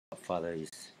father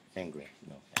is angry.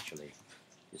 No, actually,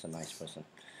 he's a nice person.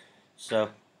 So,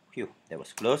 phew, that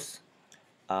was close.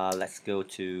 Let's go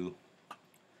to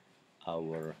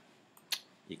our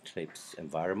Eclipse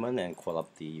environment and call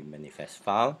up the manifest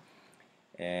file.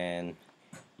 And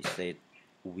he said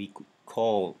we could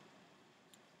call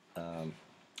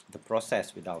the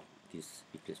process without this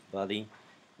Eclipse-RegisterBuddy.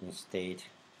 Instead,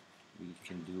 we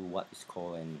can do what is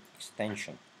called an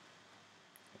extension.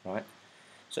 Right?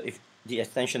 So if the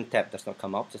extension tab does not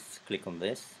come up, just click on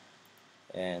this,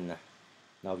 and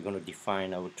now we're going to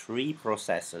define our three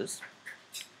processes,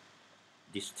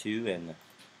 these two, and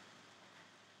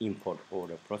import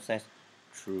order process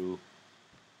through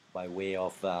by way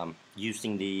of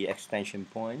using the extension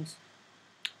points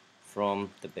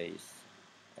from the base.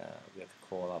 We have to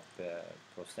call up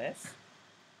process.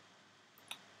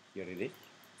 Here it is.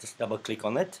 Just double click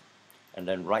on it and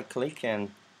then right click and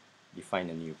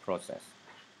define a new process.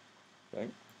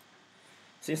 Right?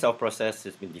 Since our process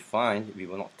has been defined, we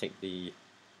will not take the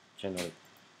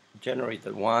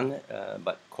generated one,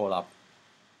 but call up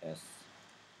as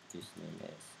this name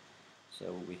is.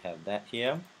 So we have that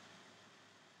here,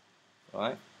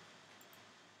 right?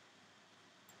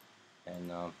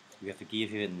 And we have to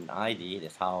give it an ID.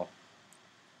 That's how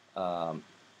the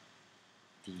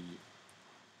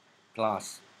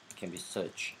class can be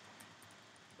searched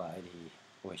by the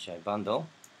OSGI bundle,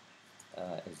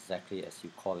 exactly as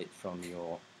you call it from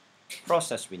your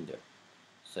process window.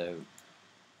 So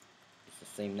it's the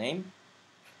same name,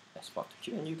 export to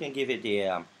queue, and you can give it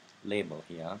the label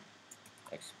here,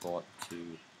 export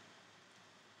to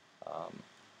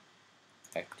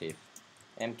active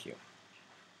MQ.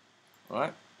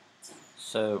 Alright,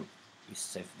 so we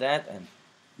save that and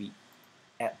we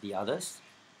add the others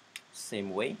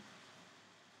same way.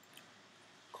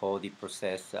 Call the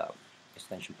process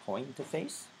extension point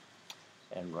interface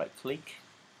and right click,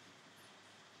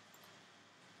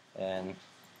 and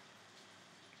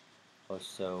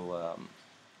also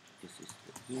this is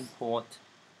the import.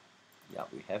 Yeah,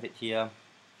 we have it here,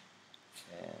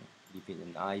 and give it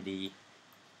an ID.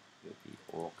 Will be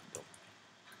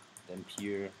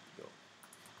org.dampere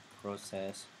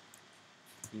process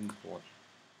import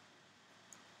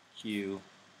q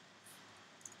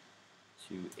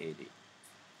 280.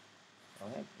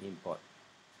 Alright, import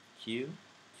q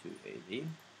 280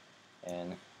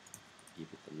 and give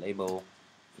it the label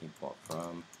import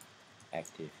from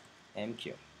active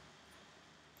MQ.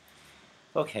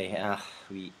 Okay,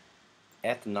 we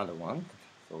add another one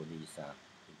for this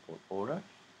import order.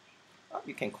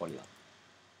 You can call it up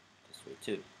this way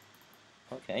too.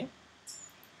 Okay,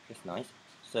 that's nice.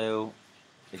 So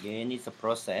again, it's a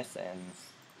process, and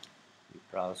we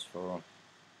browse for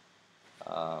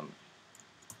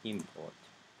import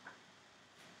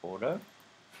order,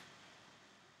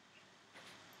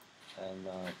 and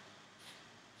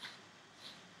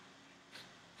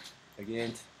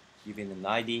again giving an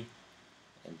ID,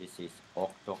 and this is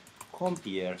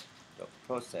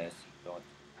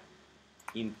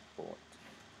octo-compare.process.import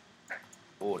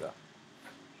order.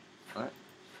 Right?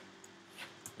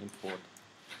 Import,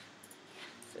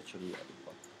 it's actually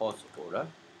import also order.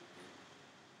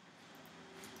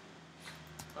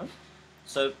 Right?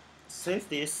 So save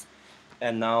this,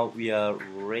 and now we are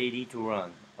ready to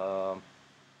run.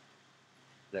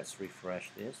 Let's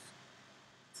refresh this.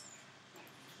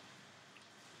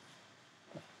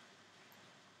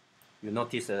 You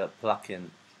notice a plugin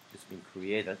has been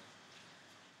created,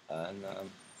 and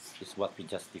it's what we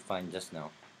just defined just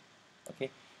now. Okay,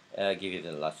 give it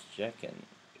a last check, and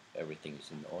everything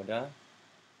is in order.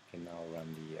 You can now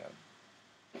run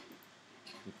the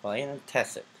client and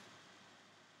test it.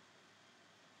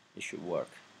 It should work.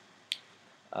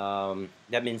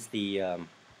 That means the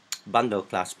bundle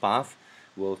class path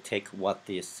will take what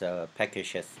this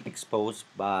package has exposed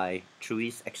by through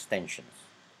its extensions.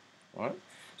 Right?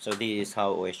 So this is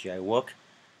how OSGI work.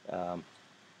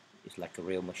 It's like a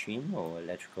real machine or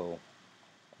electrical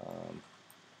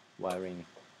wiring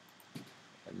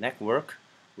network,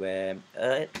 where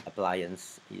an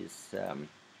appliance is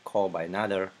called by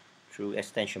another through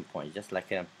extension point, just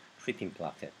like a tripping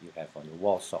plug that you have on your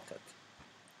wall socket,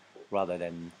 rather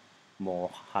than more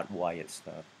hardwired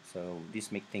stuff. So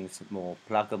this makes things more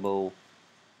pluggable,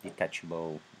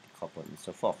 detachable, decoupled, and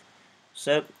so forth.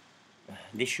 So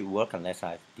this should work unless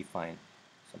I've defined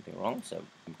something wrong. So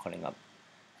I'm calling up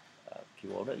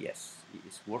queue order. Yes, it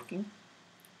is working.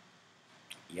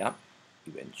 Yeah,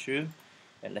 it went through.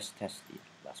 And let's test the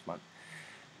last one.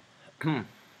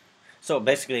 So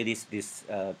basically this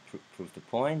proves the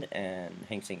point, and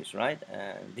Heng Seng is right,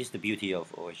 and this is the beauty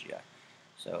of OSGI.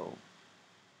 So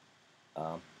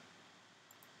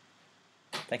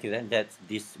Thank you. Then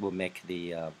this will make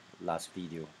the last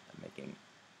video I'm making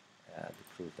to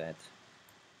prove that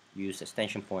use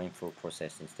extension point for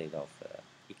process instead of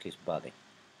Eclipse-RegisterBuddy.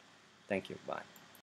 Thank you. Bye.